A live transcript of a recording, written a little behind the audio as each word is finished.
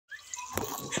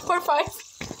Part 5.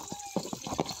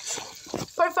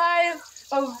 Part 5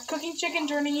 of cooking chicken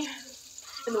journey.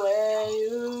 And the way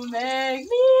you make me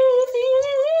feel.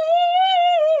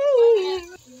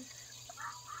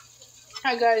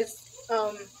 Hi guys.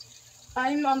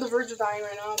 I'm on the verge of dying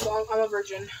right now. I'm a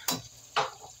virgin.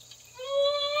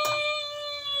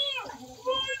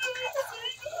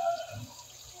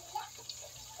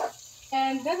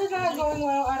 And this is not going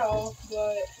well at all,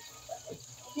 but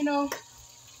you know,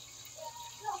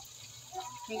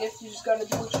 I guess you just gotta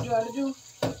do what you gotta do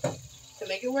to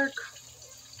make it work.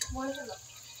 Oh,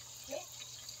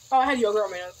 I had yogurt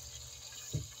on my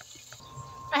nose.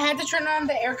 I had to turn on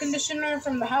the air conditioner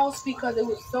from the house because it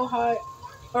was so hot,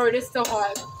 or it is still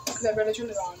hot, because I barely turned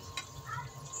it on.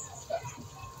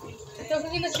 Still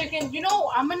cooking the chicken. You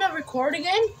know, I'm gonna record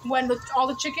again when all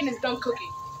the chicken is done cooking.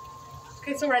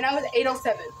 Okay, so right now it's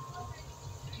 8:07.